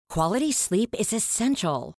Quality sleep is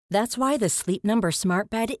essential. That's why the Sleep Number Smart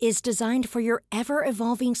Bed is designed for your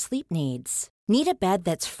ever-evolving sleep needs. Need a bed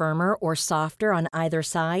that's firmer or softer on either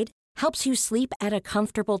side? Helps you sleep at a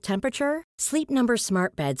comfortable temperature? Sleep Number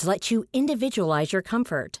Smart Beds let you individualize your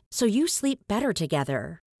comfort so you sleep better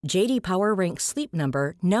together. J.D. Power ranks Sleep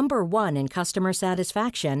Number number 1 in customer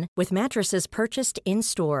satisfaction with mattresses purchased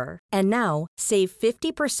in-store. And now, save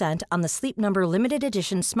 50% on the Sleep Number Limited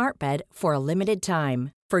Edition Smart Bed for a limited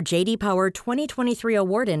time. For J.D. Power 2023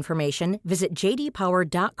 award information, visit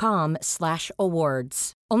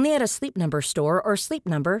jdpower.com/awards. Only at a Sleep Number store or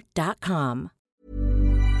sleepnumber.com.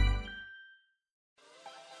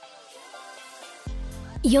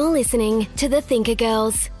 You're listening to The Thinker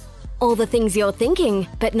Girls. All the things you're thinking,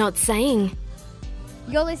 but not saying.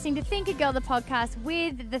 You're listening to Thinker Girl, the podcast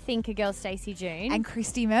with the Thinker Girl, Stacey June. And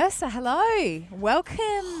Christy Mercer. Hello.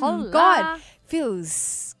 Welcome. Hola. God,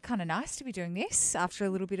 feels kind of nice to be doing this after a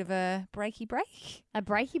little bit of a breaky break. A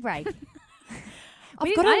breaky break.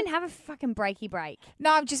 I got didn't have a fucking breaky break.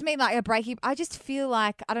 No, I just mean like a breaky. I just feel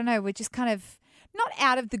like, I don't know, we're just kind of not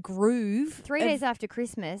out of the groove. 3 days after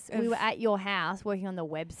Christmas, we were at your house working on the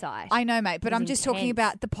website. I know, mate, but I'm just talking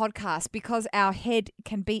intense. about the podcast because our head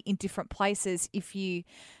can be in different places if you,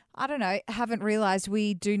 I don't know, haven't realised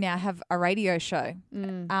we do now have a radio show,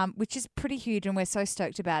 which is pretty huge and we're so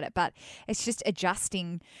stoked about it. But it's just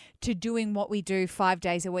adjusting to doing what we do 5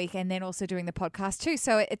 days a week and then also doing the podcast too.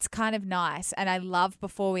 So it's kind of nice. And I love,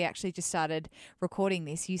 before we actually just started recording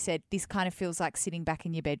this, you said this kind of feels like sitting back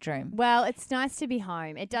in your bedroom. Well, it's nice to be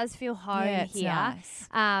home. It does feel home it's here, nice.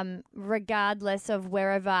 Regardless of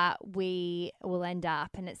wherever we will end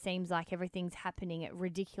up. And it seems like everything's happening at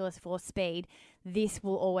ridiculous force speed. This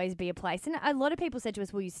will always be a place. And a lot of people said to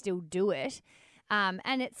us, will you still do it? And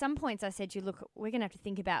at some points I said to you, look, we're going to have to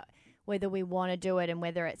think about whether we want to do it and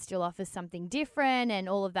whether it still offers something different and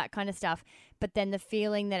all of that kind of stuff. But then the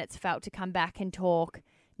feeling that it's felt to come back and talk,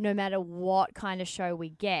 no matter what kind of show we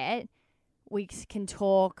get, we can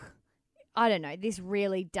talk. I don't know. This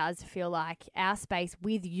really does feel like our space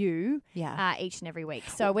with you each and every week.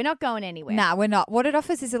 So we're not going anywhere. No, we're not. What it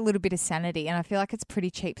offers is a little bit of sanity, and I feel like it's pretty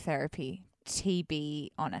cheap therapy, to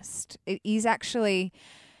be honest. It is actually,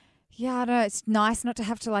 I don't know, it's nice not to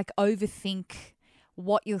have to like overthink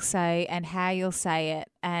what you'll say and how you'll say it,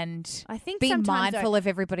 and I think be sometimes, mindful of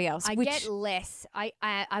everybody else. I get less.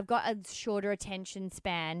 I've got a shorter attention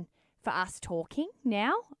span for us talking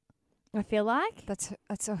now. I feel like that's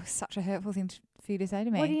such a hurtful thing for you to say to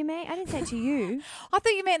me. What do you mean? I didn't say it to you. I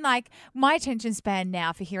thought you meant like my attention span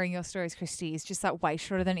now for hearing your stories, Christy, is just like way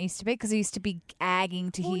shorter than it used to be, because I used to be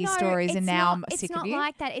gagging to hear your stories, and now I'm sick of you. It's not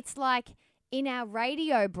like that. It's like in our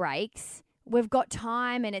radio breaks, we've got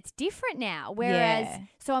time and it's different now. Whereas,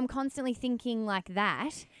 so I'm constantly thinking like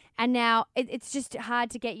that, and now it's just hard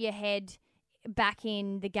to get your head back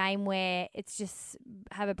in the game where it's just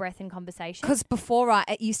have a breath in conversation. Because before,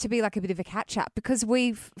 it used to be like a bit of a catch-up, because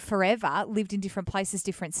we've forever lived in different places,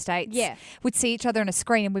 different states. Yeah. We'd see each other on a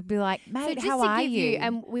screen and we'd be like, mate, so how are you?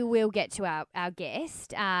 And we will get to our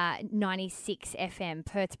guest, 96 FM,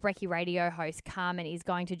 Perth's Brekkie radio host, Carmen, is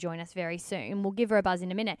going to join us very soon. We'll give her a buzz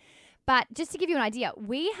in a minute. But just to give you an idea,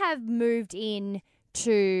 we have moved in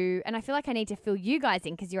to, and I feel like I need to fill you guys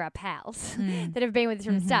in because you're our pals that have been with us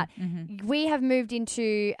from the start. We have moved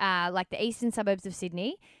into like the eastern suburbs of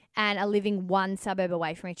Sydney and are living one suburb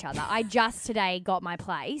away from each other. I just today got my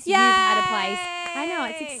place. Yay! You've had a place. I know,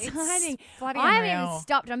 it's exciting. It's bloody I haven't unreal. even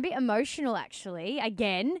stopped. I'm a bit emotional actually,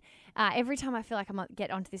 again. Every time I feel like I'm going to get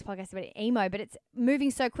onto this podcast about emo, but it's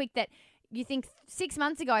moving so quick that you think 6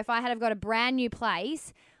 months ago, if I had got a brand new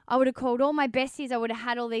place, I would have called all my besties. I would have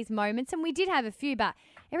had all these moments, and we did have a few, but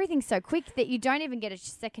everything's so quick that you don't even get a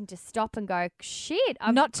second to stop and go, shit,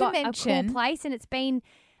 I've Not to got mention- a cool place. And it's been,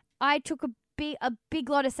 I took a big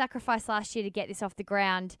lot of sacrifice last year to get this off the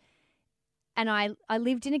ground. And I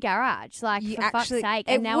lived in a garage, like, You for actually- fuck's sake.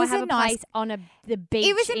 it And now I was have a a nice- place on the beach.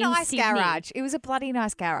 It was a in nice Sydney. garage. It was a bloody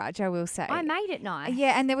nice garage, I will say. I made it nice.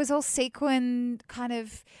 Yeah, and there was all sequin kind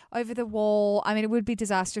of over the wall. I mean, it would be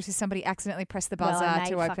disastrous if somebody accidentally pressed the buzzer I made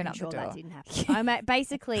to open fucking up the sure door. That didn't happen. I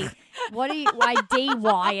basically, I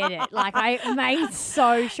DY'd it. Like, I made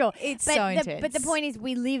so sure. It's but so But intense. the point is,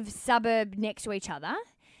 we live suburb next to each other,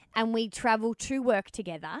 and we travel to work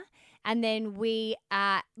together. And then we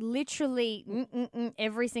are literally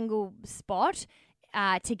every single spot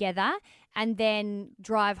together, and then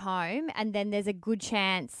drive home. And then there's a good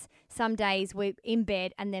chance some days we're in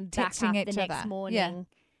bed and then back Texting up the each next other. morning.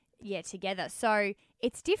 Yeah, together. So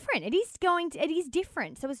it's different. It is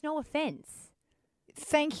different. So it's no offense.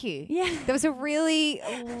 Thank you. Yeah. There was a really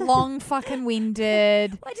long fucking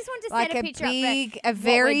winded, Well, I just wanted to like set a a picture big, up a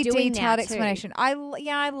very doing now detailed too. explanation. I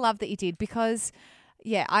love that you did because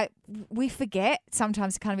we forget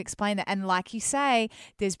sometimes to kind of explain that. And like you say,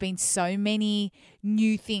 there's been so many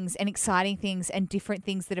new things and exciting things and different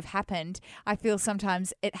things that have happened. I feel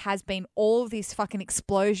sometimes it has been all this fucking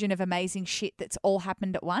explosion of amazing shit that's all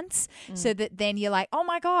happened at once. So that then you're like, oh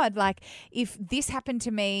my God, like if this happened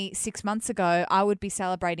to me 6 months ago, I would be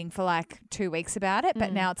celebrating for like 2 weeks about it.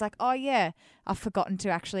 But now it's like, oh yeah, I've forgotten to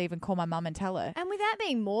actually even call my mum and tell her. And without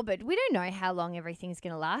being morbid, we don't know how long everything's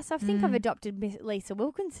going to last. I think I've adopted Miss Lisa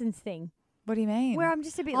Wilkinson's thing, What do you mean? where I'm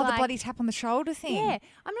just a bit the like, bloody tap on the shoulder thing. yeah,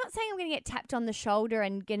 I'm not saying I'm going to get tapped on the shoulder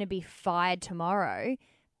and going to be fired tomorrow,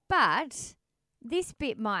 but this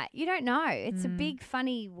bit might. You don't know. It's a big,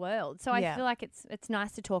 funny world. So I feel like it's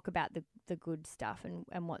nice to talk about the good stuff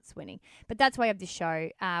and what's winning. But that's why we have this show.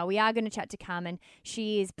 We are going to chat to Carmen.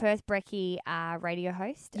 She is Perth Brekkie radio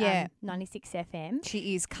host. 96 FM.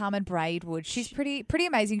 She is Carmen Braidwood. She's pretty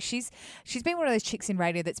amazing. She's been one of those chicks in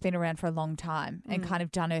radio that's been around for a long time and kind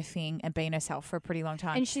of done her thing and been herself for a pretty long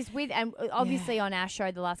time. And she's with, and obviously on our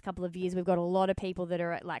show the last couple of years, we've got a lot of people that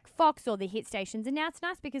are at like Fox or the hit stations. And now it's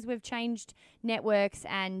nice because we've changed networks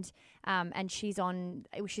and she's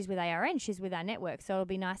with ARN. She's with our network. So it'll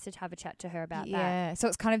be nice to have a chat to her about that. Yeah. So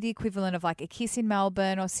it's kind of the equivalent of like a Kiss in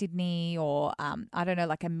Melbourne or Sydney or I don't know,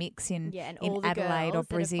 like a mix in And all the Adelaide girls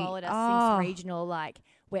or Brizzy. that have followed us since regional, like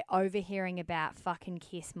we're overhearing about fucking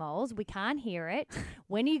Kiss moles. We can't hear it.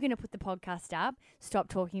 When are you going to put the podcast up? Stop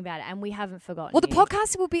talking about it. And we haven't forgotten. Well, the you.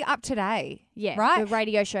 podcast will be up today. Yeah, right? the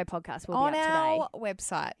radio show podcast will on be up today. our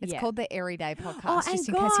website. It's called the Everyday Podcast. Oh, just and in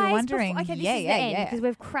case you're guys, wondering. this is the end because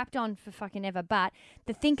we've crapped on for fucking ever. But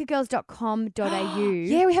thethinkergirls.com.au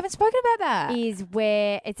Yeah, we haven't spoken about that. is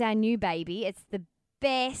where it's our new baby. It's the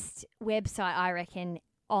best website, I reckon,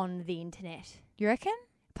 on the internet, You reckon?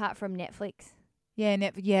 apart from Netflix. Yeah,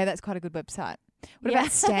 that's quite a good website. What Yeah.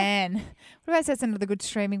 about Stan? What about that's another good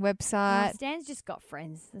streaming website? Stan's just got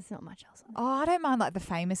friends. There's not much else on Oh, I don't mind like the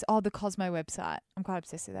famous. Oh, the Cosmo website. I'm quite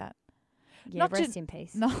obsessed with that. Yeah, Not rest just- in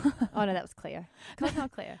peace. No, Oh, no, that was Cleo. That's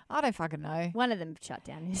not Cleo. I don't fucking know. One of them shut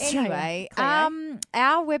down. in Australia. Anyway, Cleo.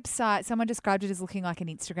 our website, someone described it as looking like an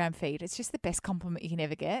Instagram feed. It's just the best compliment you can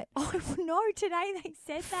ever get. Oh, no, today they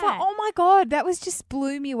said Fu- that. Oh my God, that was just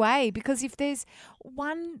blew me away because if there's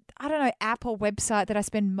one, I don't know, app or website that I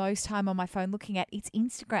spend most time on my phone looking at, it's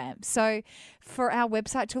Instagram. So for our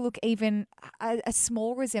website to look even a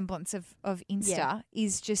small resemblance of Insta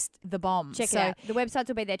is just the bomb. Check so, it out. The websites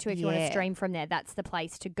will be there too if you want to Yeah. stream from there. That's the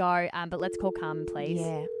place to go. But let's call Carmen, please.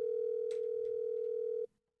 Yeah.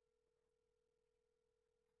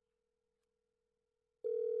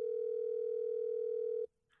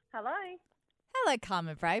 Hello. Hello,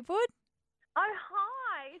 Carmen Braidwood. Oh,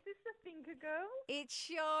 hi. Is this the Thinker Girl? It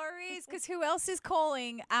sure is, because who else is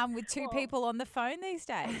calling with two people on the phone these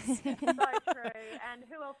days? So true. And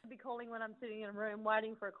who else would be calling when I'm sitting in a room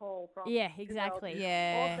waiting for a call from? Yeah, the girls? exactly.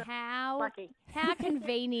 Yeah. Awesome. How Lucky. how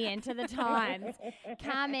convenient are the times.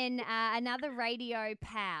 Carmen, another radio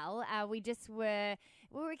pal. We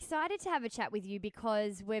were excited to have a chat with you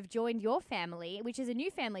because we've joined your family, which is a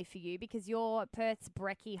new family for you because you're Perth's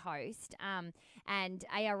Brekkie host, and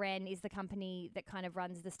ARN is the company that kind of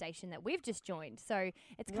runs the station that we've just joined. So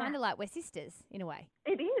it's kind of like we're sisters in a way.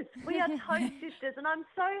 It is. We are toast sisters, and I'm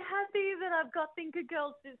so happy that I've got Thinker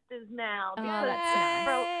Girl sisters now. Oh, Because that's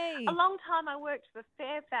nice. for a long time I worked for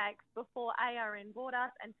Fairfax before ARN bought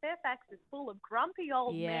us, and Fairfax is full of grumpy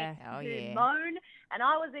old Yeah. men Oh, who yeah. moan, and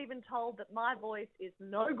I was even told that my voice is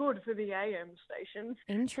no good for the AM stations.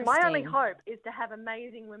 Interesting. My only hope is to have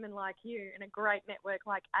amazing women like you and a great network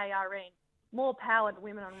like ARN. More power to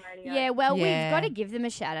women on radio. Yeah, well, Yeah. we've got to give them a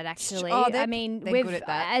shout out, actually. Oh, I mean, they're we've, good at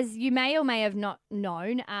that. as you may or may have not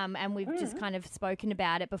known, and we've just kind of spoken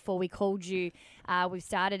about it before we called you. We've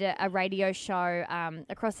started a radio show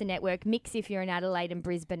across the network, Mix if you're in Adelaide and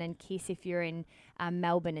Brisbane, and Kiss if you're in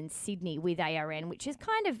Melbourne and Sydney with ARN, which is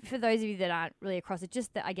kind of, for those of you that aren't really across it,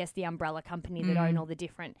 just, I guess, the umbrella company that own all the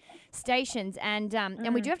different stations. And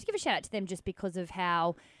we do have to give a shout out to them just because of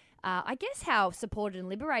how... I guess how supported and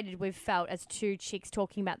liberated we've felt as two chicks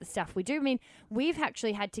talking about the stuff we do. I mean, we've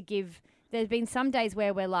actually had to give... There's been some days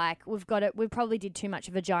where we're like, we probably did too much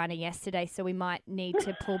vagina yesterday, so we might need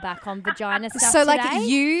to pull back on vagina stuff So, today. like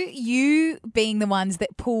you being the ones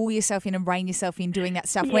that pull yourself in and rein yourself in doing that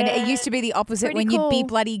stuff. When it used to be the opposite, Pretty when you'd be cool.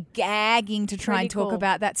 bloody gagging to try Pretty and talk cool.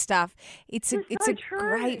 about that stuff. It's a so true.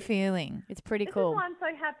 great feeling. It's pretty This cool. is why I'm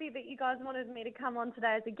so happy that you guys wanted me to come on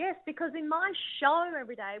today as a guest, because in my show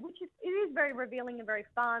every day, it is very revealing and very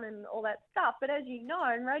fun and all that stuff, but as you know,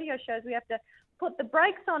 in radio shows we have to put the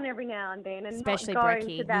brakes on every now and then and Especially not go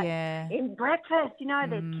brekkie. into that Yeah. in breakfast. You know,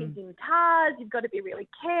 there's kids in cars. You've got to be really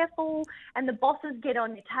careful, and the bosses get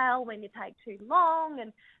on your tail when you take too long.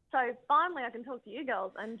 And so finally, I can talk to you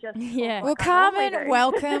girls and just Yeah. talk Well, like I normally Carmen, do.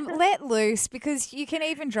 welcome. Let loose, because you can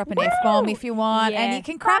even drop an F-bomb if you want, and Yeah. you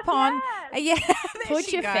can crap Fuck on. yes. Yeah, there Put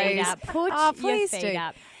she your feet goes. up. Put Oh, your please feet do.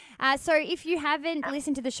 up. So if you haven't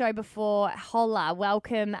listened to the show before, holla,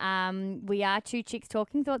 welcome. We are two chicks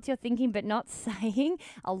talking thoughts you're thinking but not saying,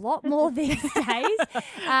 a lot more these days.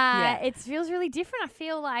 It feels really different.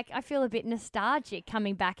 I feel a bit nostalgic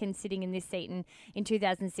coming back and sitting in this seat in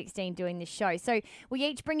 2016 doing this show. So we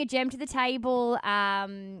each bring a gem to the table. I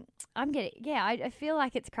feel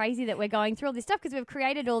like it's crazy that we're going through all this stuff because we've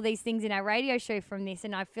created all these things in our radio show from this,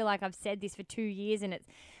 and I feel like I've said this for 2 years and it's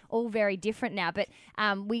all very different now. But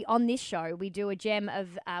on this show, we do a gem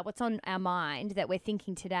of what's on our mind that we're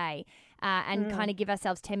thinking today and kind of give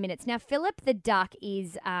ourselves 10 minutes. Now, Philip the Duck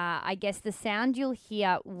is, I guess, the sound you'll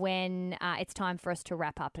hear when it's time for us to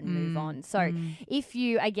wrap up and move on. So if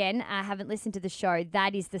you, again, haven't listened to the show,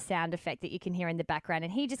 that is the sound effect that you can hear in the background.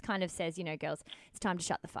 And he just kind of says, girls, it's time to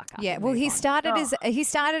shut the fuck up. Yeah, and well, move he on.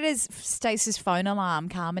 started as Stace's phone alarm,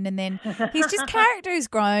 Carmen, and then his just character has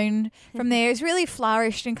grown from there. He's really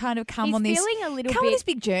flourished and kind of come He's on this feeling a little come on bit this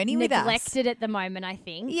big journey with us. neglected at the moment, I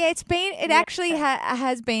think. Yeah, it actually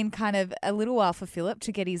has been kind of a little while for Philip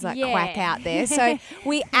to get his Yeah. quack out there. So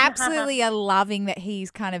we absolutely are loving that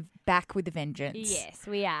he's kind of back with a vengeance. Yes,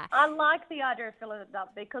 we are. I like the idea of filling it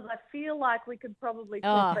up because I feel like we could probably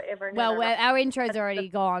talk forever and well, ever. our intro's already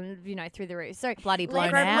gone, through the roof. So Bloody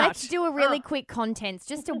blown let's, out. let's do a really quick contents,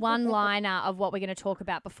 just a one-liner of what we're going to talk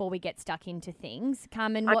about before we get stuck into things.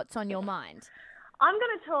 Carmen, what's on your mind? I'm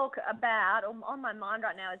going to talk about, on my mind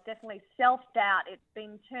right now, is definitely self-doubt. It's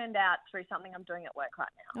been turned out through something I'm doing at work right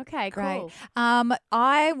now. Okay, Great. cool.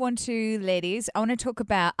 I want to talk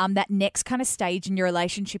about that next kind of stage in your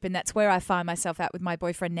relationship, and that's where I find myself at with my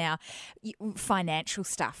boyfriend now. Financial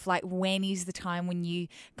stuff, like when is the time when you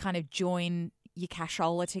kind of join your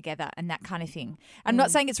cashola together and that kind of thing. I'm not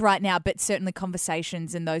saying it's right now, but certainly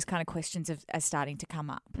conversations and those kind of questions are starting to come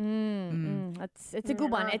up. It's a good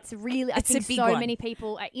one. It's really, I It's a think big so one. many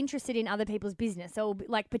people are interested in other people's business. So,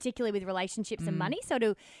 like particularly with relationships and money. So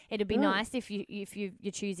it'd be nice if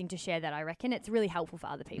you're choosing to share that. I reckon it's really helpful for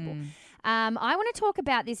other people. I want to talk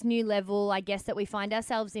about this new level, I guess, that we find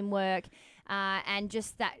ourselves in work. And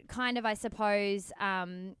just that kind of, I suppose,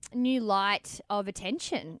 new light of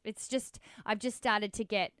attention. It's just, I've just started to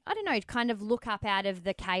get, kind of look up out of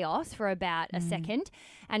the chaos for about a second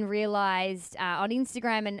and realised on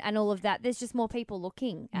Instagram and all of that, there's just more people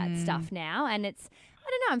looking at stuff now. And it's,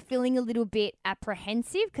 I'm feeling a little bit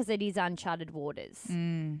apprehensive because it is uncharted waters.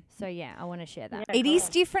 So, yeah, I want to share that. It is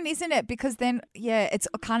different, isn't it? Because then, it's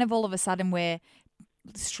kind of all of a sudden where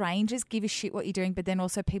strangers give a shit what you're doing, but then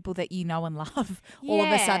also people that you know and love all of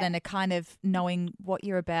a Yeah. sudden are kind of knowing what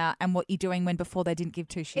you're about and what you're doing when before they didn't give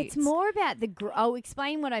two shits. It's more about I'll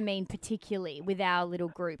explain what I mean particularly with our little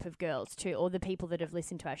group of girls too, or the people that have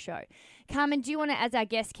listened to our show. Carmen, do you want to, as our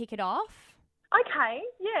guest, kick it off? Okay,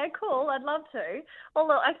 yeah, cool. I'd love to. Well,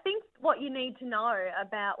 look, I think what you need to know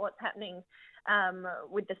about what's happening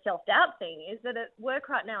with the self-doubt thing is that at work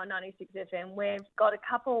right now on 96 FM, we've got a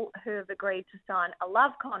couple who have agreed to sign a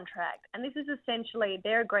love contract. And this is essentially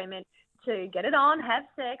their agreement to get it on, have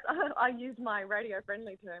sex. I used my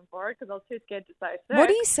radio-friendly term for it because I was too scared to say sex. What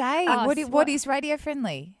do you say? Oh, What is radio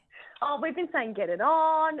friendly? Oh, we've been saying get it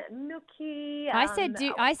on, nookie.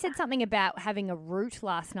 I said something about having a root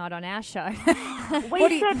last night on our show.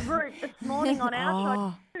 We said root this morning on our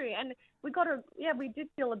Oh. show too, and we did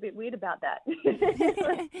feel a bit weird about that.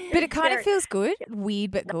 But it kind of feels good.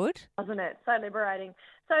 Weird but good. Wasn't it? So liberating.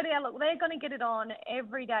 So yeah, look, they're going to get it on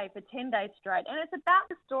every day for 10 days straight. And it's about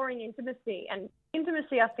restoring intimacy. And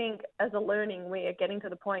intimacy, I think, as a learning, we are getting to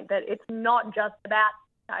the point that it's not just about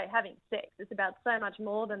having sex. It's about so much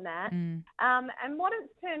more than that. And what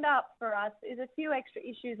it's turned up for us is a few extra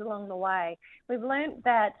issues along the way. We've learnt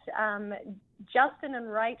that Justin and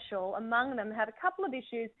Rachel, among them, have a couple of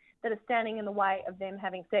issues that are standing in the way of them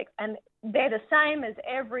having sex. And they're the same as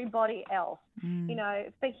everybody else. You know,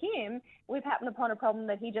 for him, we've happened upon a problem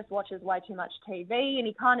that he just watches way too much TV, and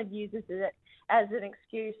he kind of uses it as an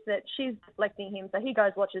excuse that she's deflecting him. So he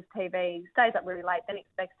goes, watches TV, stays up really late, then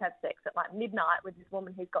expects to have sex at like midnight with this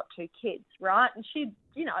woman who's got 2 kids, right? And she,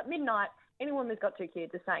 you know, at midnight, any woman who's got 2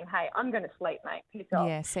 kids is saying, hey, I'm going to sleep, mate. Piss off.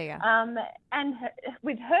 Yeah, see ya. And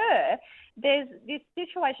with her, there's this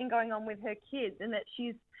situation going on with her kids, and that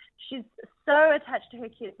she's so attached to her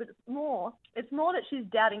kids, but it's more that she's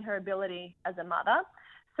doubting her ability as a mother.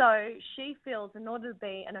 So So she feels in order to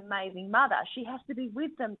be an amazing mother, she has to be with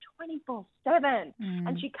them 24/7,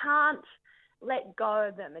 and she can't let go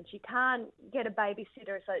of them, and she can't get a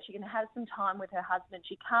babysitter so that she can have some time with her husband.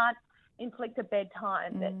 She can't inflict a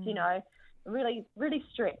bedtime that's, really, really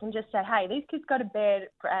strict, and just say, hey, these kids go to bed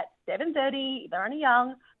at 7:30, they're only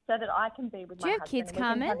young, so that I can be with my husband. Do you have kids, and we can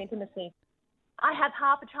Carmen? have intimacy. I have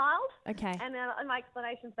half a child. Okay. And my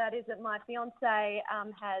explanation for that is that my fiance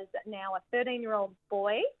has now a 13-year-old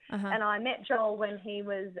boy, and I met Joel when he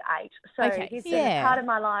was 8. So he's been a part of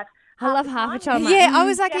my life. I love half a child. Yeah, I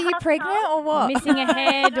was like, are you half pregnant child. or what? Missing a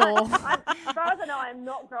head or... As far as I know, I'm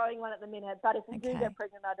not growing one at the minute, but if I do get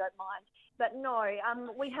pregnant, I don't mind. But no,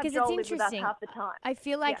 we have Joel live with us half the time. I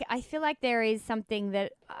feel like there is something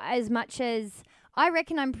that, as much as I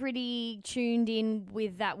reckon I'm pretty tuned in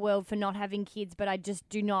with that world for not having kids, but I just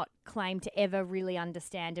do not claim to ever really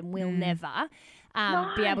understand and will never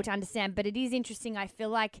be able to understand. But it is interesting. I feel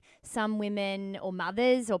like some women or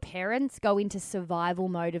mothers or parents go into survival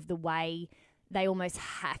mode of the way they almost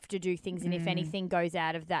have to do things. And if anything goes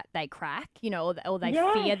out of that, they crack, or they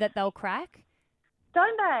fear that they'll crack.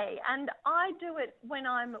 Don't they? And I do it when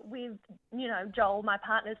I'm with, Joel, my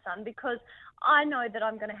partner's son, because I know that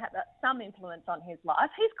I'm going to have some influence on his life.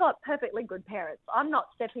 He's got perfectly good parents. I'm not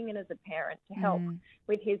stepping in as a parent to help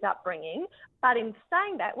with his upbringing. But in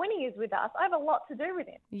saying that, when he is with us, I have a lot to do with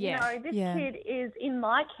him. Yeah. This kid is in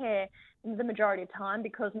my care the majority of time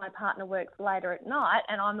because my partner works later at night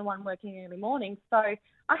and I'm the one working early morning. So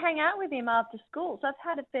I hang out with him after school. So I've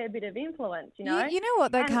had a fair bit of influence, You know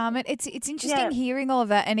what though, Carmen? It's interesting hearing all of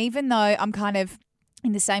that. And even though I'm kind of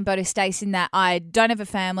in the same boat as Stace in that I don't have a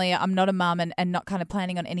family, I'm not a mum and not kind of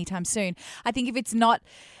planning on anytime soon. I think if it's not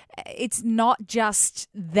just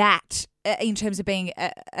that in terms of being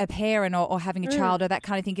a parent or having a child or that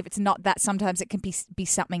kind of thing. If it's not that, sometimes it can be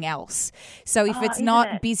something else. So if it's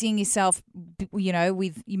not busying yourself,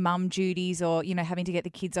 with your mum duties or, having to get the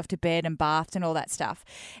kids off to bed and bathed and all that stuff,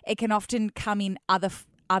 it can often come in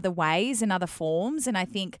other ways and other forms. And I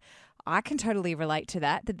think I can totally relate to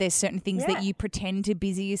that there's certain things that you pretend to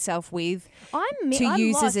busy yourself with I'm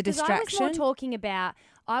use lost, as a distraction.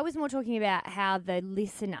 I was more talking about how the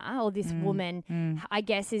listener or this woman, I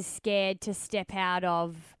guess, is scared to step out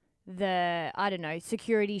of the,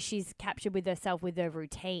 security she's captured with herself with her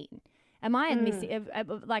routine. Am I missing?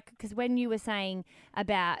 Because when you were saying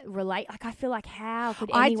about I feel like how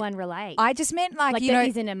could anyone relate? I just meant there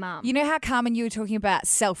isn't a mum. You know how, Carmen, you were talking about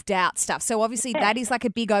self-doubt stuff. So obviously that is like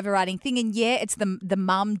a big overriding thing. And it's the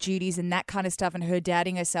mum duties and that kind of stuff and her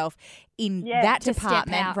doubting herself in that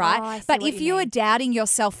department, right? But if you are doubting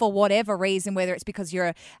yourself for whatever reason, whether it's because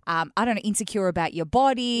you're, insecure about your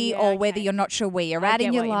body or whether you're not sure where you're at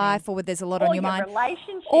in your life or whether there's a lot on your mind.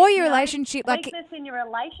 Or your relationship. Weakness in your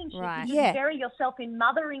relationship. Right. You just bury yourself in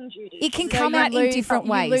mothering duties. It can come out in different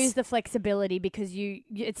ways. You lose the flexibility because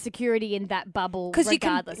it's security in that bubble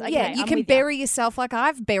regardless. You can bury yourself like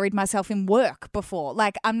I've buried myself in work before.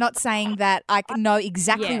 Like, I'm not saying that I know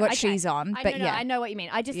exactly what she's on, but I know what you mean.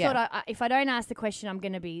 I just thought if I don't ask the question, I'm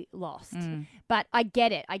going to be lost. But I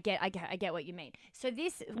get it. I get what you mean. So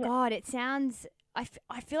this, God, it sounds, I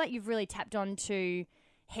feel like you've really tapped onto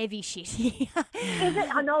heavy shit here. Is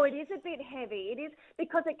it? I know it is a bit heavy. It is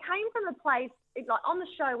because it came from a place, like on the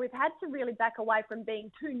show, we've had to really back away from being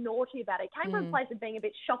too naughty about it. It came from a place of being a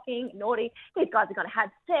bit shocking, naughty. These guys are going to have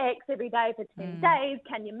sex every day for 10 days.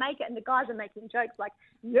 Can you make it? And the guys are making jokes like,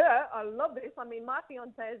 yeah, I love this. I mean, my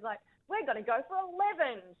fiance is like, we're going to go for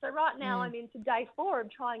 11. So right now I'm into day 4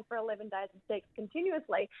 of trying for 11 days of sex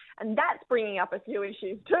continuously. And that's bringing up a few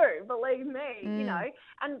issues too, believe me,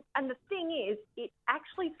 And the thing is, it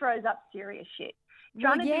actually throws up serious shit.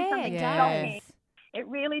 Trying to do something shocking. It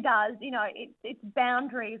really does. It's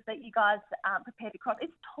boundaries that you guys aren't prepared to cross.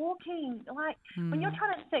 It's talking. Like, when you're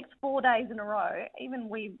trying to have sex 4 days in a row, even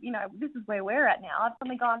this is where we're at now. I've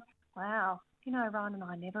suddenly gone, wow, Ryan and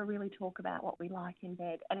I never really talk about what we like in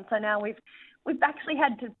bed. And so now we've actually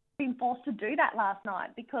been forced to do that last night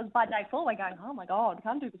because by day 4 we're going, oh my God, we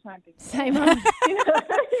can't do the same thing. Same on.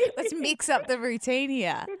 Let's mix up the routine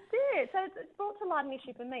here. It's it. So it's brought to light an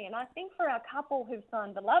issue for me. And I think for our couple who've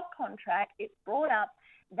signed the love contract, it's brought up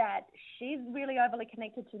that she's really overly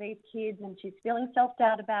connected to these kids and she's feeling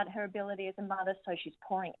self-doubt about her ability as a mother, so she's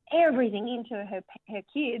pouring everything into her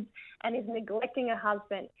kids and is neglecting her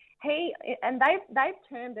husband. They've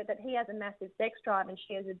termed it that he has a massive sex drive and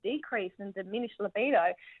she has a decrease and diminished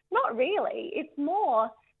libido. Not really. It's more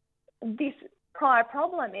this prior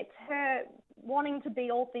problem. It's her wanting to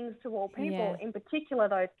be all things to all people, in particular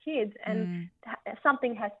those kids, and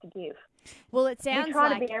something has to give. Well, it sounds we try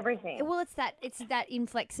like to be everything. Well, it's that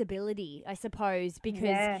inflexibility, I suppose,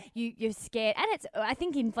 because you're scared, and I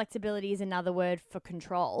think inflexibility is another word for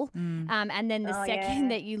control. And then the second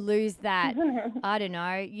that you lose that, I don't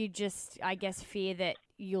know, you just, I guess, fear that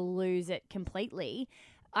you'll lose it completely.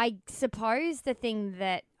 I suppose the thing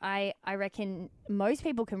that I reckon most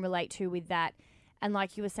people can relate to with that, and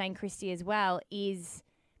like you were saying, Christy, as well, is,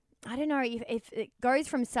 I don't know if it goes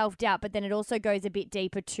from self-doubt, but then it also goes a bit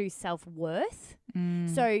deeper to self-worth.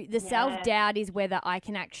 So the self-doubt is whether I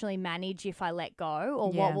can actually manage if I let go,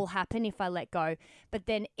 or what will happen if I let go. But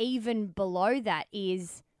then even below that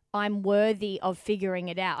is, I'm worthy of figuring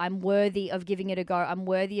it out. I'm worthy of giving it a go. I'm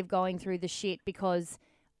worthy of going through the shit because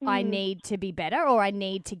I need to be better, or I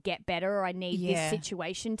need to get better, or I need this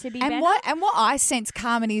situation to be better. What I sense,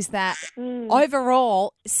 Carmen, is that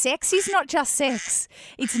overall, sex is not just sex.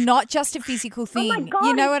 It's not just a physical thing. Oh my God,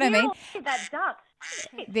 you know what I mean? That duck.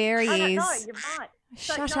 There he is. No, you're right.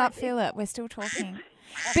 Shut up, Philip. We're still talking.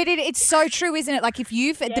 But it's so true, isn't it? Like, if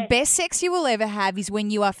the best sex you will ever have is when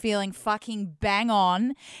you are feeling fucking bang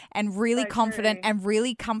on and really confident and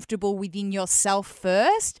really comfortable within yourself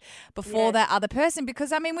first before that other person.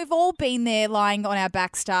 Because, I mean, we've all been there lying on our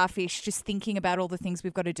back starfish just thinking about all the things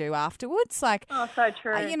we've got to do afterwards. Like, so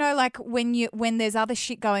true. You know, like when there's other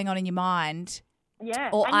shit going on in your mind.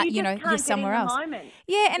 Yeah, or and you're somewhere else.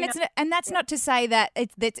 Yeah, and that's not to say that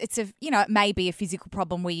it's a, you know, it may be a physical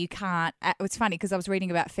problem where you can't. It's funny because I was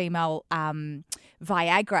reading about female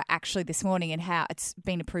Viagra actually this morning and how it's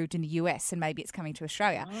been approved in the US and maybe it's coming to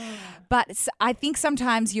Australia. But I think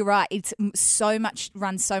sometimes you're right. It's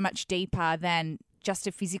runs so much deeper than just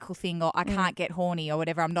a physical thing, or I can't get horny or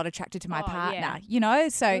whatever. I'm not attracted to my partner. You know,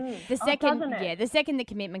 so the second the second the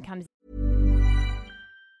commitment comes.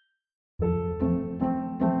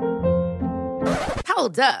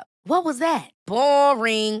 Hold up. What was that?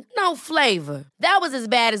 Boring. No flavor. That was as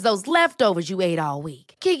bad as those leftovers you ate all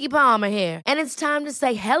week. Keke Palmer here. And it's time to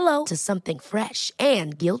say hello to something fresh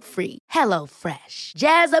and guilt-free. Hello Fresh.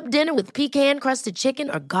 Jazz up dinner with pecan-crusted chicken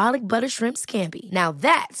or garlic butter shrimp scampi. Now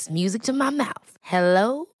that's music to my mouth.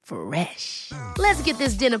 Hello Fresh. Let's get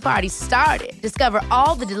this dinner party started. Discover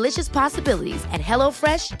all the delicious possibilities at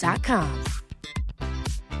hellofresh.com.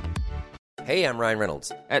 Hey, I'm Ryan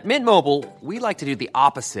Reynolds. At Mint Mobile, we like to do the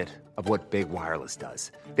opposite of what Big Wireless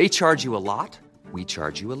does. They charge you a lot, we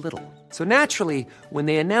charge you a little. So naturally, when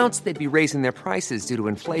they announced they'd be raising their prices due to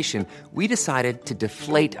inflation, we decided to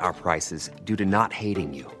deflate our prices due to not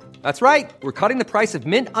hating you. That's right. We're cutting the price of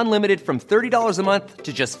Mint Unlimited from $30 a month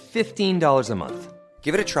to just $15 a month.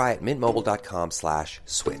 Give it a try at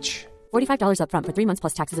mintmobile.com/switch. $45 up front for 3 months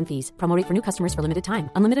plus taxes and fees. Promo rate for new customers for limited time.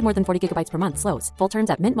 Unlimited more than 40 gigabytes per month. Slows full terms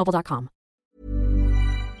at mintmobile.com.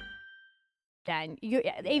 Dan,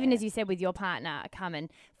 even as you said with your partner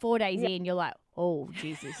coming 4 days in, you're like, oh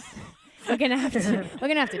Jesus, we're gonna have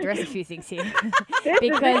to address a few things here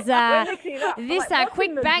because this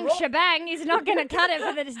quick bang shebang is not going to cut it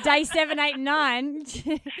for this day 7, 8, and 9.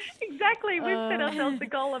 Exactly, we've set ourselves the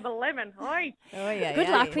goal of 11. Hi. Good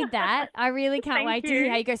luck with that. I really can't wait to you.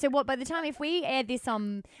 hear how you go. So what? By the time if we air this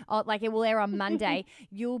on, it will air on Monday,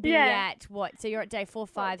 you'll be at what? So you're at day 4,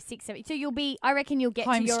 5, 6, 7. So you'll be. I reckon you'll get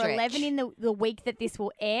Home to your stretch. 11 in the week that this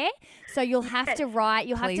will air. So you'll have to write.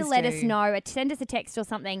 You'll have to Please let do. us know. Send us a text or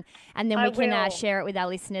something, and then I we can will. share it with our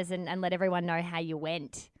listeners and let everyone know how you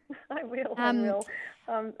went. I will.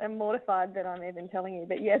 I'm mortified that I'm even telling you,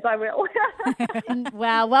 but yes, I will.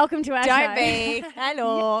 Well, welcome to our show. don't be.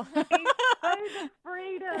 Hello.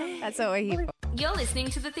 Freedom. That's what we're here for. You're listening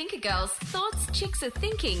to The Thinker Girls. Thoughts chicks are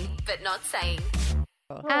thinking, but not saying.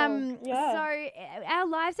 So our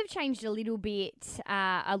lives have changed a little bit,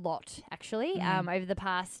 a lot actually, over the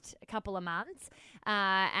past couple of months.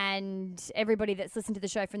 And everybody that's listened to the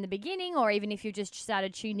show from the beginning, or even if you've just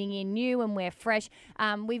started tuning in new and we're fresh,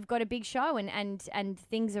 we've got a big show and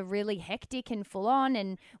things are really hectic and full on,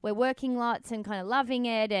 and we're working lots and kind of loving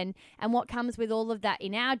it. And what comes with all of that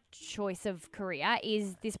in our choice of career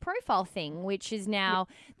is this profile thing, which is now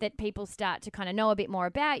that people start to kind of know a bit more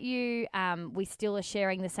about you. We still are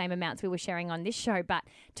sharing the same amounts we were sharing on this show, but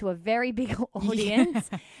to a very big audience.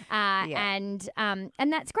 And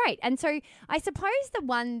that's great. And so I suppose the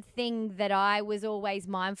one thing that I was always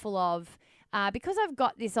mindful of, because I've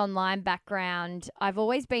got this online background, I've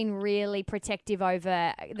always been really protective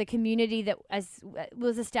over the community that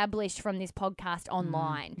was established from this podcast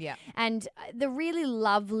online. Yeah. And the really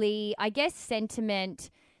lovely, I guess, sentiment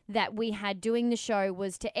that we had doing the show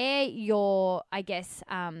was to air your, I guess,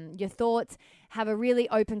 your thoughts, have a really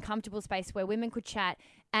open, comfortable space where women could chat,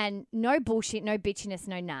 and no bullshit, no bitchiness,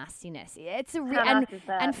 no nastiness. It's a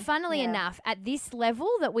and funnily enough, at this level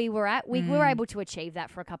that we were at, we were able to achieve that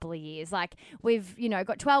for a couple of years. Like we've,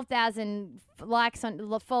 got 12,000 likes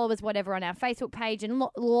on followers, whatever, on our Facebook page, and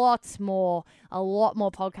lots more, a lot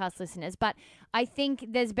more podcast listeners. But I think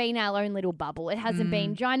there's been our own little bubble. It hasn't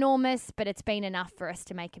been ginormous, but it's been enough for us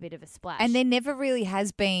to make a bit of a splash. And there never really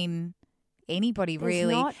has been anybody There's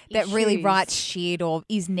really not that really issues. writes shit or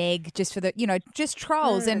is neg just for the just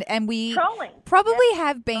trolls and we Trolling. probably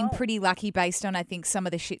have been pretty lucky based on I think some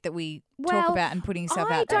of the shit that we talk about and putting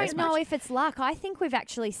yourself out there. I don't know if it's luck. I think we've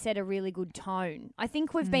actually set a really good tone. I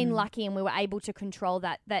think we've been lucky and we were able to control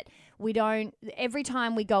that we don't, every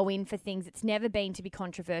time we go in for things, it's never been to be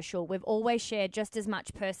controversial. We've always shared just as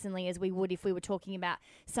much personally as we would if we were talking about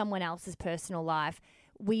someone else's personal life.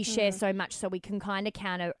 We share so much so we can kind of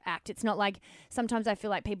counteract. It's not like sometimes I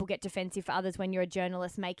feel like people get defensive for others when you're a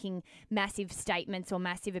journalist making massive statements or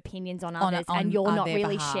massive opinions on others and you're not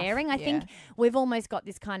really sharing. I think we've almost got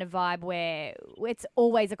this kind of vibe where it's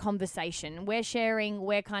always a conversation. We're sharing,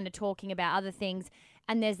 we're kind of talking about other things,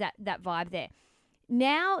 and there's that vibe there.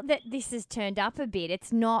 Now that this has turned up a bit,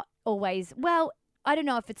 it's not always, I don't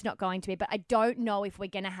know if it's not going to be, but I don't know if we're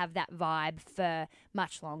going to have that vibe for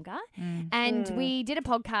much longer. And we did a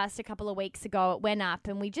podcast a couple of weeks ago. It went up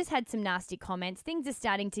and we just had some nasty comments. Things are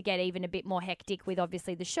starting to get even a bit more hectic with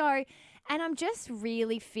obviously the show. And I'm just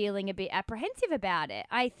really feeling a bit apprehensive about it.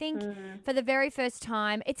 I think for the very first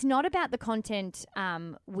time, it's not about the content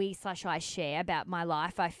I share about my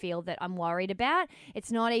life I feel that I'm worried about.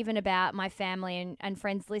 It's not even about my family and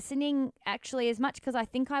friends listening actually as much, because I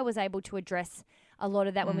think I was able to address a lot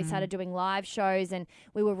of that when we started doing live shows and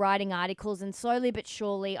we were writing articles, and slowly but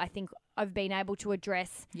surely I think I've been able to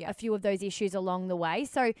address a few of those issues along the way.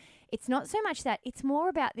 So it's not so much that, it's more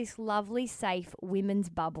about this lovely, safe women's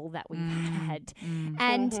bubble that we've had.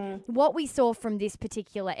 And what we saw from this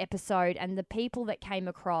particular episode and the people that came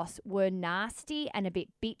across were nasty and a bit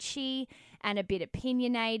bitchy and a bit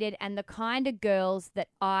opinionated, and the kind of girls that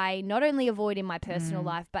I not only avoid in my personal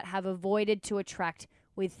life but have avoided to attract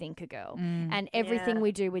with Thinker Girl and everything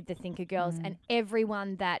we do with the Thinker Girls and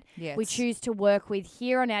everyone that we choose to work with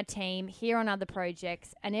here on our team, here on other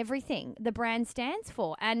projects, and everything the brand stands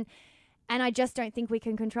for. And I just don't think we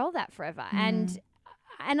can control that forever. And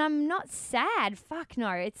I'm not sad. Fuck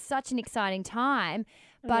no. It's such an exciting time.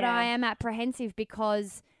 But I am apprehensive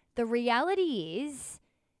because the reality is,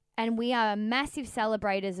 and we are massive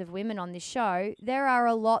celebrators of women on this show, there are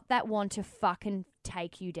a lot that want to fucking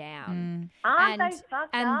take you down. And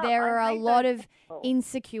there are a lot of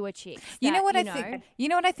insecure chicks. You know what I think? You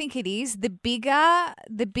know what I think it is? The bigger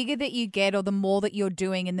that you get, or the more that you're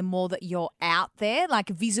doing, and the more that you're out there, like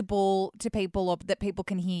visible to people, or that people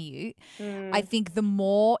can hear you. I think the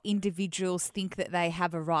more individuals think that they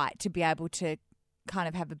have a right to be able to kind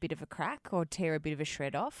of have a bit of a crack or tear a bit of a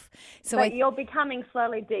shred off. So but you're becoming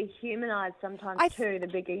slowly dehumanized sometimes too, the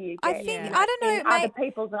bigger you get. I think, I don't know, in other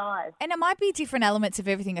people's eyes. And it might be different elements of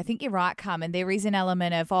everything. I think you're right, Carmen. There is an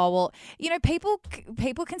element of,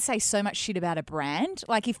 people can say so much shit about a brand.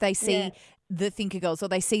 Like if they see the Thinker Girls, or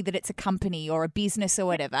they see that it's a company or a business or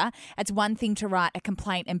whatever, it's one thing to write a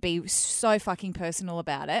complaint and be so fucking personal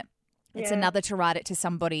about it. It's another to write it to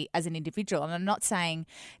somebody as an individual. And I'm not saying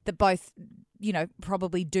that both,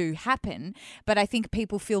 probably do happen, but I think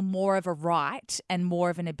people feel more of a right and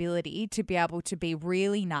more of an ability to be able to be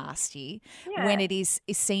really nasty when it is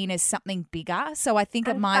seen as something bigger. So I think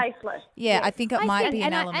it might, I think it might be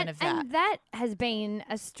an element of that. And that has been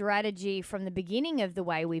a strategy from the beginning of the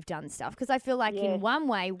way we've done stuff, because I feel like in one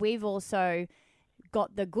way we've also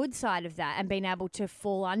got the good side of that and been able to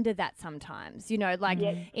fall under that sometimes,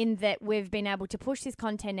 in that we've been able to push this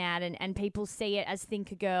content out and people see it as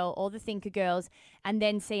Thinker Girl or the Thinker Girls, and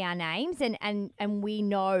then see our names and we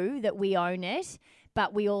know that we own it,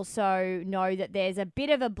 but we also know that there's a bit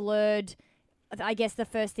of a blurred, I guess, the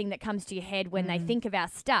first thing that comes to your head when they think of our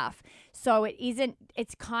stuff. So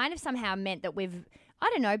it's kind of somehow meant that we've,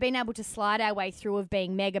 been able to slide our way through of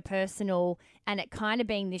being mega personal and it kind of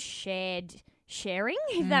being this sharing,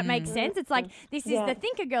 if that makes sense. It's like this is the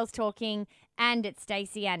Thinker Girls talking, and it's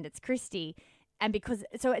Stacey and it's Christy, and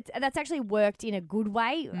that's actually worked in a good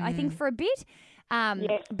way, I think, for a bit.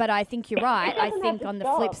 But I think you're right. I think on the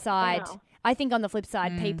flip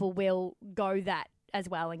side, people will go that as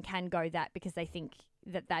well and can go that because they think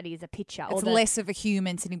that is a picture. It's less of a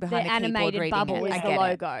human sitting behind the a keyboard animated reading bubble it. is I the get it.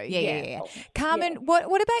 logo. Yeah. Carmen,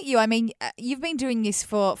 what about you? I mean, you've been doing this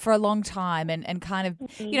for a long time and kind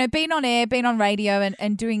of, been on air, been on radio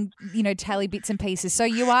and doing, tally bits and pieces. So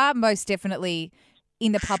you are most definitely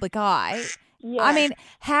in the public eye. Yeah. I mean,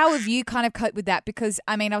 how have you kind of coped with that? Because,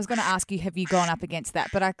 I mean, I was going to ask you, have you gone up against that?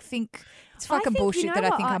 But I think it's fucking bullshit that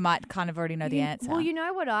I think I might kind of already know the answer. Well, you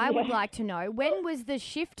know what I would like to know? When was the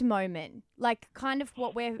shift moment? Like, kind of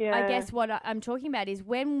what I guess what I'm talking about is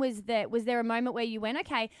when was there a moment where you went,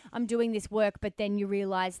 okay, I'm doing this work, but then you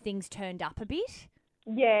realised things turned up a bit?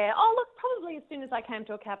 Yeah. Oh, look, probably as soon as I came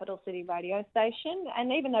to a capital city radio station,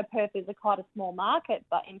 and even though Perth is quite a small market,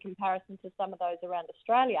 but in comparison to some of those around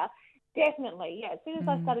Australia, definitely, yeah. As soon as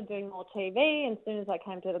I started doing more TV and as soon as I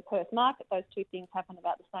came to the Perth market, those two things happened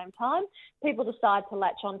about the same time. People decide to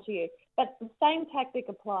latch onto you. But the same tactic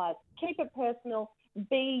applies. Keep it personal.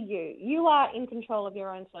 Be you. You are in control of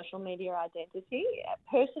your own social media identity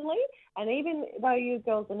personally. And even though you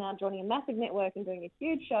girls are now joining a massive network and doing a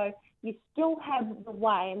huge show, you still have the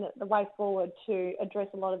way and the way forward to address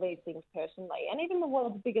a lot of these things personally. And even the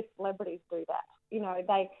world's biggest celebrities do that.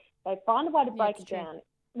 They find a way to break it down.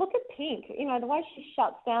 Look at Pink, the way she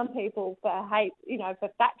shuts down people for hate, for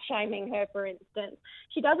fat shaming her, for instance.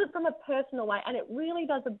 She does it from a personal way, and it really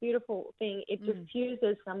does a beautiful thing. It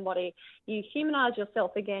diffuses somebody. You humanise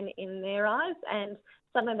yourself again in their eyes, and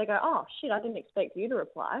suddenly they go, oh, shit, I didn't expect you to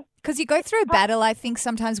reply. Because you go through a battle, I think,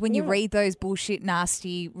 sometimes when you read those bullshit,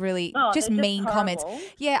 nasty, really just mean comments.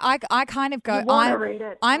 Yeah, I kind of go,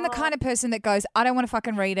 I'm the kind of person that goes, I don't want to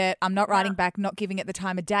fucking read it. I'm not writing back, not giving it the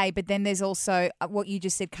time of day. But then there's also what you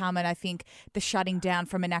just said, Carmen. I think the shutting down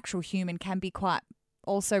from an actual human can be quite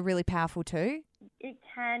also really powerful too. It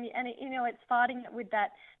can, and it's fighting it with that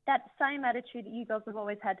same attitude that you girls have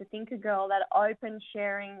always had to Think a Girl, that open,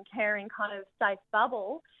 sharing, caring kind of safe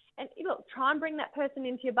bubble. And look, try and bring that person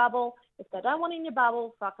into your bubble. If they don't want in your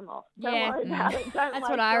bubble, fuck them off. Don't worry about it. That's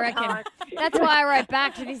what I reckon. That's why I wrote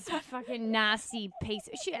back to this fucking nasty piece.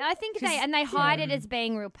 I think they hide it as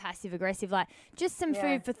being real passive aggressive, like just some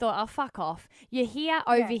food for thought. Oh, fuck off. You're here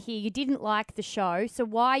over here. You didn't like the show, so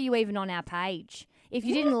why are you even on our page? If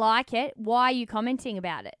you didn't like it, why are you commenting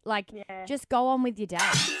about it? Just go on with your day.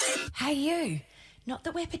 Hey, you. Not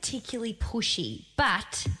that we're particularly pushy,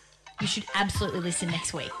 but you should absolutely listen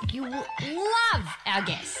next week. You will love our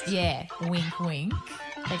guest. Yeah, wink, wink.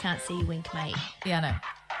 They can't see you wink, mate. Yeah, I know.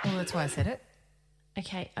 Well, that's why I said it.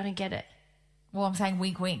 Okay, I don't get it. Well, I'm saying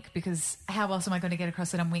wink, wink, because how else am I going to get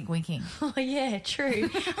across that I'm wink, winking? Oh, yeah, true.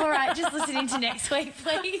 All right, just listen into next week,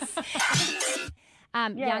 please.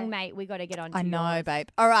 Young mate, we got to get on to I know, yours. babe.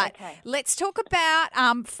 All right, Okay. let's talk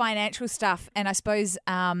about financial stuff, and I suppose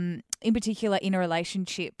in particular in a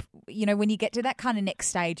relationship, when you get to that kind of next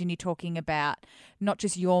stage and you're talking about not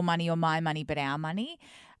just your money or my money, but our money.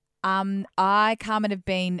 I, Carmen, have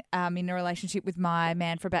been in a relationship with my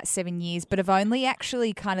man for about 7 years, but have only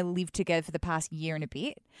actually kind of lived together for the past year and a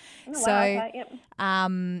bit. Oh, So wow, okay,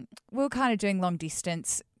 yep. we were kind of doing long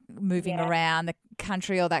distance, moving around the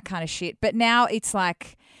country, all that kind of shit. But now it's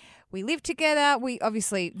like we live together. We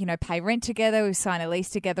obviously, pay rent together. We sign a lease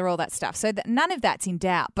together, all that stuff. So none of that's in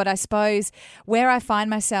doubt. But I suppose where I find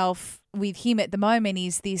myself with him at the moment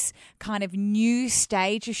is this kind of new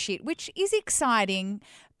stage of shit, which is exciting,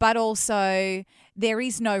 but also there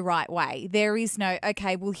is no right way. There is no,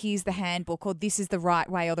 okay, well, here's the handbook, or this is the right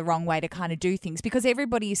way or the wrong way to kind of do things, because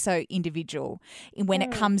everybody is so individual when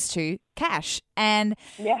it comes to cash. And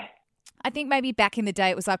I think maybe back in the day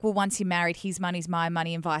it was like, well, once you're married, his money's my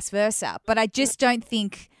money and vice versa. But I just don't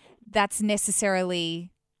think that's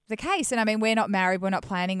necessarily the case. And I mean, we're not married. We're not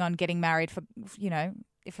planning on getting married for,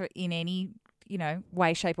 if in any,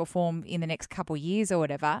 way, shape or form in the next couple of years or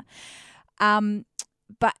whatever.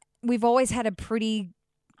 But we've always had a pretty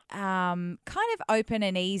kind of open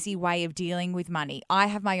and easy way of dealing with money. I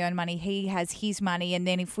have my own money. He has his money. And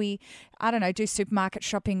then if we, do supermarket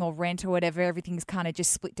shopping or rent or whatever, everything's kind of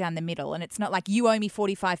just split down the middle. And it's not like you owe me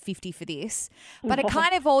 $45.50 for this, but it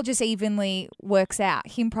kind of all just evenly works out.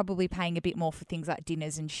 Him probably paying a bit more for things like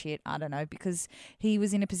dinners and shit. I don't know, because he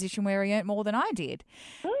was in a position where he earned more than I did.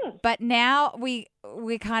 But now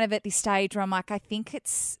we're kind of at this stage where I'm like, I think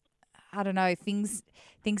it's,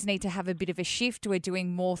 things need to have a bit of a shift. We're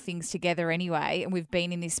doing more things together anyway, and we've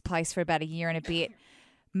been in this place for about a year and a bit.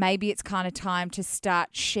 Maybe it's kind of time to start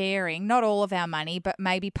sharing, not all of our money, but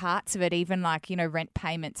maybe parts of it, even like, rent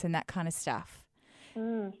payments and that kind of stuff.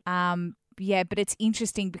 But it's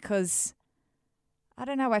interesting because I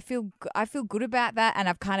don't know, I feel good about that, and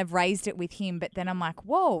I've kind of raised it with him, but then I'm like,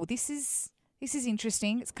 whoa, this is This is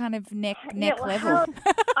interesting. It's kind of neck well, level.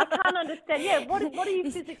 I can't understand. Yeah, what do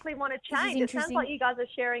you physically want to change? It sounds interesting. like you guys are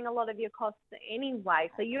sharing a lot of your costs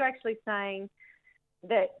anyway. So you're actually saying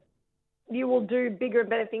that you will do bigger and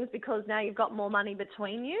better things because now you've got more money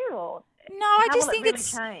between you, or No, I how just will it think really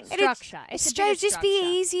it's change? Structure. It's a bit of just be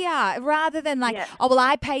structure. easier rather than like, oh, well,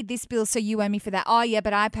 I paid this bill, so you owe me for that. Oh, yeah,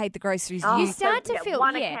 but I paid the groceries. Oh, You you start so, to feel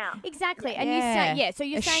one account. exactly, and Yeah. you say so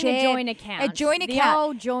you're A saying shared- a joint account, a joint the account.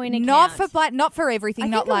 old joint account, not for everything. I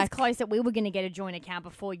not think it like was close that we were going to get a joint account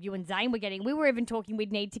before you and Zane were getting. We were even talking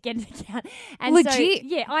we'd need to get an account. And Legit. So,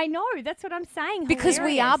 yeah, I know. That's what I'm saying. because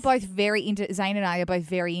we are Hilarious. both Zane and I are both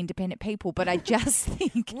very independent people, but I just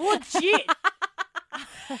think legit.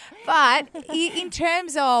 But in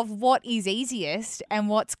terms of what is easiest and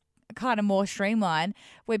what's kind of more streamlined,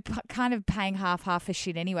 we're kind of paying half for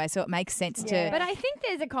shit anyway, so it makes sense to. But I think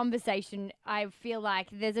there's a conversation. I feel like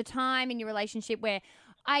there's a time in your relationship where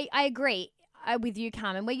I agree with you,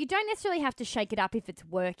 Carmen, where you don't necessarily have to shake it up if it's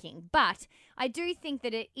working. But I do think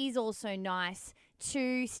that it is also nice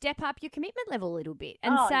to step up your commitment level a little bit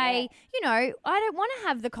and say, you know, I don't want to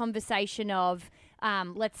have the conversation of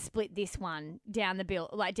let's split this one down the bill,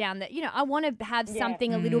 like down the, you know, I want to have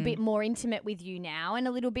something a little bit more intimate with you now and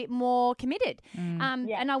a little bit more committed.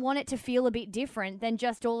 And I want it to feel a bit different than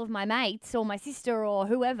just all of my mates or my sister or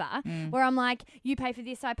whoever, where I'm like, you pay for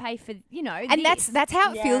this, I pay for, you know, And this. that's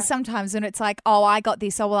how it feels sometimes when it's like, oh, I got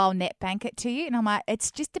this, oh, well, I'll net bank it to you. And I'm like,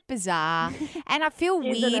 it's just a bizarre. And I feel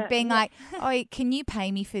Isn't weird it? being like, oh, can you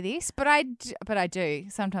pay me for this? But I do.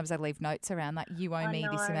 Sometimes I leave notes around like, you owe me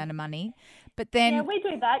this know. amount of money. But then. Yeah, we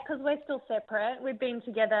do that because we're still separate. We've been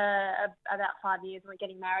together about 5 years and we're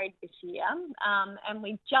getting married this year. And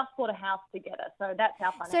we just bought a house together. So that's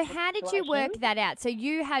our financial So how did you situation. work that out? So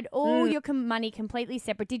you had all your money completely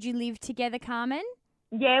separate. Did you live together, Carmen?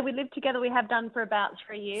 Yeah, we live together. We have done for about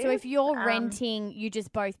 3 years. So if you're renting, you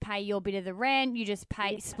just both pay your bit of the rent, you just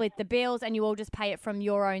split the bills, and you all just pay it from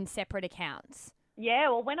your own separate accounts. Yeah,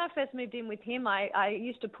 well, when I first moved in with him, I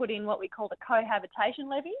used to put in what we call the cohabitation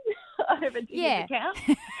levy over to his account,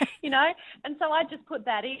 you know, and so I just put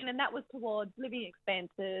that in, and that was towards living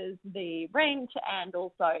expenses, the rent, and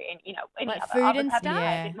also, any Like other. food I was and having to stuff?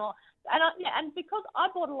 pay a bit more. And because I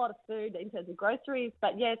bought a lot of food in terms of groceries,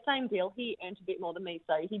 but yeah, same deal. He earned a bit more than me,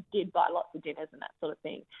 so he did buy lots of dinners and that sort of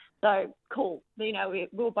thing. So cool. You know, we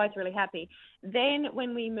were both really happy. Then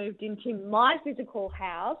when we moved into my physical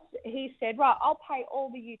house, he said, right, I'll pay all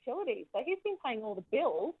the utilities. So he's been paying all the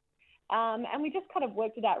bills. And we just kind of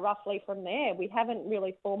worked it out roughly from there. We haven't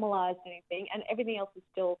really formalised anything, and everything else is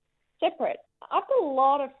still separate. I've got a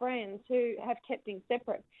lot of friends who have kept things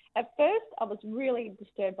separate. At first, I was really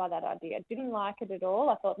disturbed by that idea. I didn't like it at all.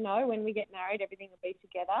 I thought, no, when we get married, everything will be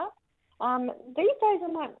together. These days,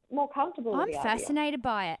 I'm like more comfortable with I'm the idea. fascinated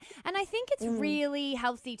by it. And I think it's really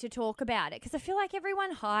healthy to talk about it because I feel like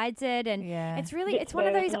everyone hides it. And it's really, it's one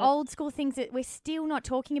of those old school things that we're still not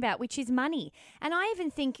talking about, which is money. And I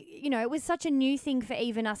even think, you know, it was such a new thing for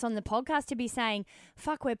even us on the podcast to be saying,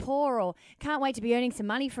 fuck, we're poor, or can't wait to be earning some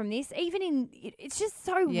money from this. Even it's just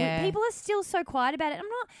so, people are still so quiet about it. I'm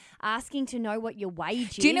not asking to know what your wage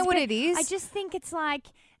is. Do you know what but it is? I just think it's like,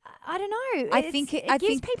 I don't know. I It think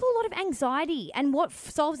gives people a lot of anxiety, and what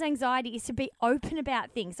solves anxiety is to be open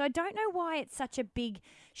about things. So I don't know why it's such a big,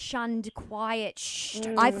 shunned, quiet.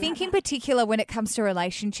 I think in particular when it comes to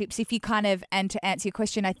relationships, if you and to answer your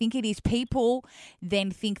question, I think it is people then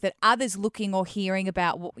think that others looking or hearing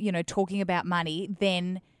about, you know, talking about money,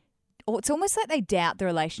 then. Or it's almost like they doubt the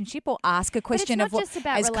relationship or ask a question but of it's not what just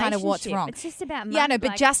about as kind of what's relationship. wrong. It's just about money. Yeah, no, but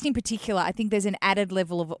like, just in particular, I think there's an added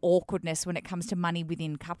level of awkwardness when it comes to money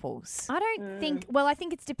within couples. I don't think. Well, I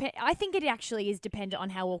think I think it actually is dependent on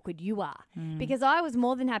how awkward you are. Because I was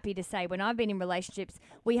more than happy to say when I've been in relationships,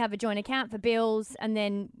 we have a joint account for bills, and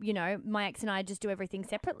then my ex and I just do everything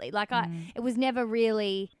separately. Like it was never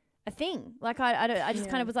really a thing. Like I just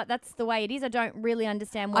kind of was like, that's the way it is. I don't really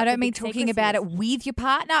understand what I don't the mean big talking secrecy about is. it with your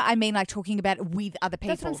partner. I mean like talking about it with other people.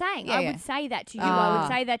 That's what I'm saying. Yeah, I yeah. would say that to you. I would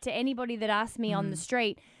say that to anybody that asked me on the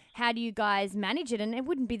street, how do you guys manage it? And it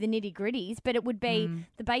wouldn't be the nitty gritties, but it would be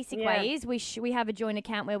the basic way is we have a joint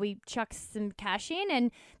account where we chuck some cash in,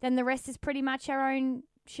 and then the rest is pretty much our own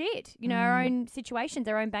shit, our own situations,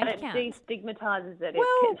 our own bank But it accounts. destigmatizes it. Well-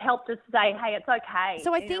 It's helped us say, hey, it's okay.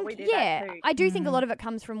 So I we think, do that too. I do think a lot of it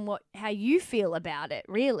comes from how you feel about it,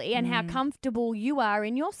 really, and how comfortable you are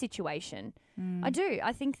in your situation. I do.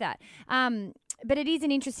 I think that. But it is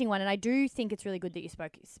an interesting one, and I do think it's really good that you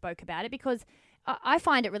spoke about it, because I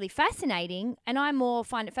find it really fascinating, and I more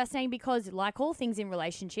find it fascinating because, like all things in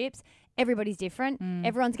relationships, everybody's different.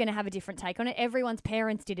 Everyone's going to have a different take on it. Everyone's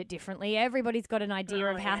parents did it differently. Everybody's got an idea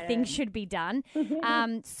of how things should be done.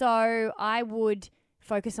 So I would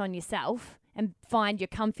focus on yourself and find your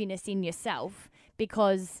comfiness in yourself,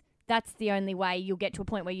 because that's the only way you'll get to a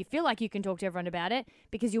point where you feel like you can talk to everyone about it,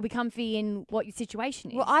 because you'll be comfy in what your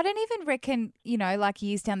situation is. Well, I don't even reckon, like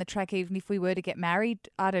years down the track, even if we were to get married,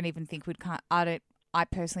 I don't even think I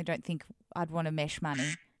personally don't think I'd want to mesh money.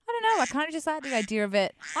 I don't know. I kind of just like the idea of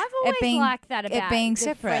it. I've always liked that about it being the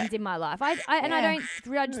separate. Friends in my life. I don't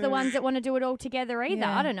judge the ones that want to do it all together either.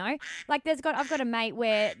 Yeah. I don't know. Like I've got a mate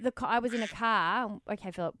where I was in a car.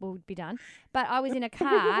 Okay, Philip, we'll be done. But I was in a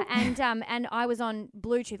car and I was on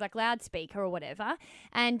Bluetooth, like loudspeaker or whatever.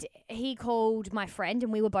 And he called my friend,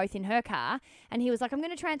 and we were both in her car. And he was like, "I'm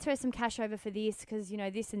going to transfer some cash over for this because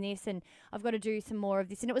this and this, and I've got to do some more of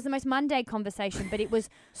this." And it was the most mundane conversation, but it was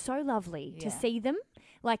so lovely to see them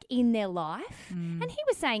like in their life. And he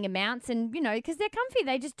was saying amounts, and because they're comfy,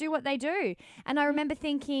 they just do what they do. And I remember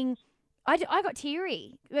thinking, I got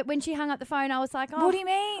teary when she hung up the phone. I was like, "Oh, what do you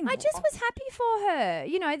mean?" I just was happy for her.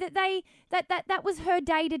 That was her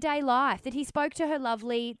day-to-day life. That he spoke to her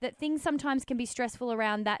lovely. That things sometimes can be stressful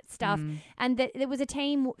around that stuff, and that there was a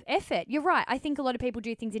team effort. You're right. I think a lot of people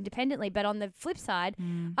do things independently, but on the flip side,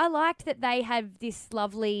 I liked that they have this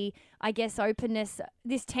lovely, I guess, openness,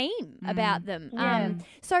 this team about them. Yeah.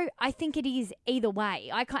 So I think it is either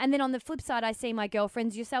way. And then on the flip side, I see my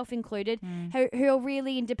girlfriends, yourself included, who are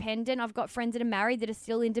really independent. I've got friends that are married that are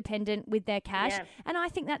still independent with their cash, and I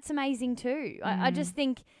think that's amazing too. I just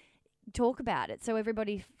think talk about it so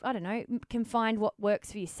everybody, I don't know, can find what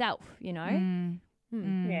works for yourself. Yeah,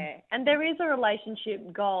 and there is a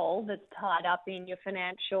relationship goal that's tied up in your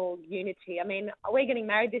financial unity. I mean, we're getting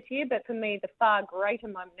married this year, but for me, the far greater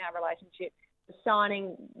moment in our relationship was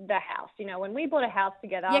signing the house. When we bought a house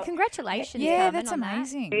together. Yeah, congratulations. Yeah, Carmen, that's on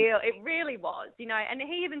amazing. It really was, and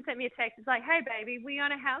he even sent me a text. It's like, "Hey, baby, we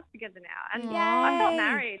own a house together now." And I felt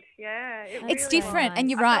married. Yeah. It's really different, was. and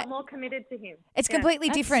you're I right. felt more committed to him. It's completely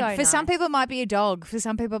That's different. so For some nice. people, it might be a dog. For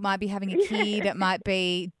some people, it might be having a kid. It might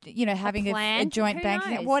be, having a plant. joint Who bank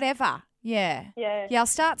account, knows? whatever. Yeah. Yeah. I'll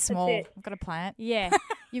start small. it. I've got a plant. Yeah,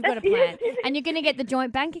 you've got a plan. And you're going to get the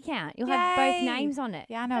joint bank account. You'll have both Yay. names on it.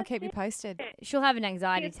 Yeah, I know. I'll keep you posted. She'll have an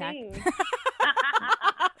anxiety Good attack. thing.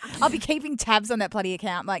 I'll be keeping tabs on that bloody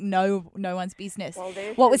account like no one's business. Well,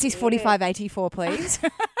 this What was is his good. 4584, please?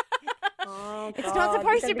 Oh, It's not God,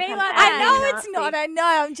 supposed you're to gonna be become like I that. know nasty. it's not. I know.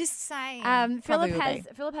 I'm just saying. Philip Probably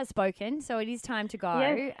will be. has spoken, so it is time to go.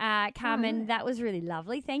 Yes. Carmen, that was really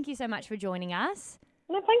lovely. Thank you so much for joining us.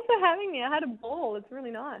 No, thanks for having me. I had a ball. It's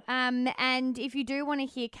really nice. And if you do want to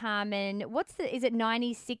hear Carmen, is it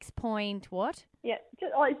 96 point what? Yeah,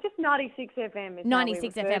 it's just 96 FM. Is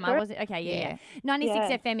 96 how we refer FM. to I it. wasn't okay. Yeah. 96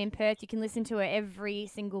 Yeah. FM in Perth. You can listen to her every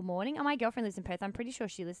single morning. Oh, my girlfriend lives in Perth. I'm pretty sure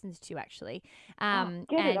she listens to you actually.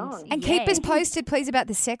 get it on. And keep us posted, please, about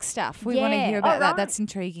the sex stuff. We want to Yeah. hear about Oh, that. right. That's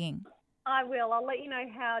intriguing. I will. I'll let you know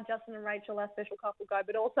how Justin and Rachel, our special couple, go.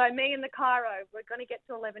 But also me and the Cairo. We're going to get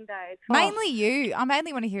to 11 days. Mainly you. I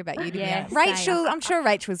mainly want to hear about you, to be Yeah, honest. same. Rachel, I'm sure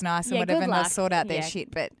Rachel's nice and Yeah, whatever, good and they'll luck. sort out their Yeah.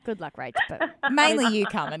 shit, but Good luck, Rach. But mainly you,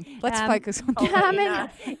 Carmen. Let's focus on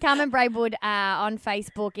Carmen Braidwood on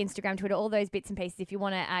Facebook, Instagram, Twitter, all those bits and pieces. If you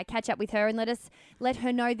want to catch up with her and let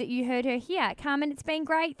her know that you heard her here. Carmen, it's been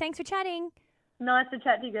great. Thanks for chatting. Nice to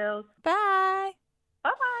chat to you girls. Bye.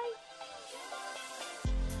 Bye-bye.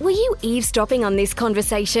 Were you eavesdropping on this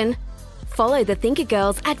conversation? Follow the Thinker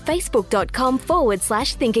Girls at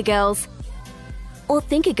facebook.com/thinkergirls or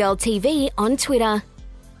Thinker Girl TV on Twitter.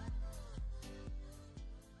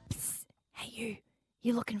 Hey,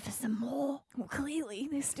 you looking for some more? Well, clearly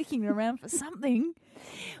they're sticking around for something.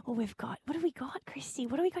 Well, what have we got, Christy?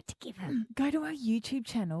 What do we got to give them? Go to our YouTube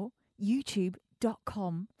channel,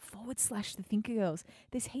 youtube.com/The Thinker Girls.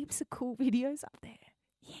 There's heaps of cool videos up there.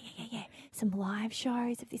 Yeah. Some live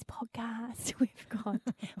shows of this podcast. We've got,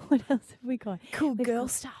 what else have we got? Cool We've girl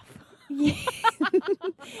got- stuff. Yeah.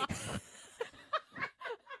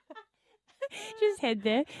 Just head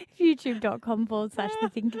there, youtube.com/The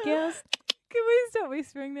Thinker Girls. Can we stop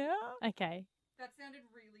whispering now? Okay. That sounded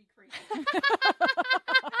really creepy.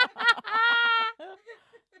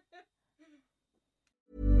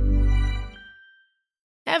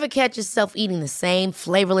 Ever catch yourself eating the same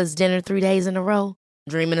flavorless dinner 3 days in a row?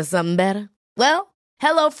 Dreaming of something better? Well,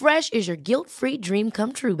 HelloFresh is your guilt-free dream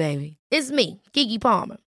come true, baby. It's me, Keke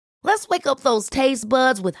Palmer. Let's wake up those taste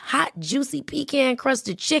buds with hot, juicy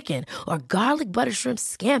pecan-crusted chicken or garlic butter shrimp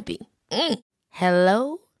scampi.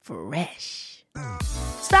 Hello Fresh.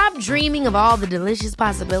 Stop dreaming of all the delicious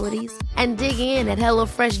possibilities and dig in at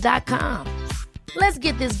HelloFresh.com. Let's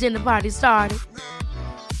get this dinner party started.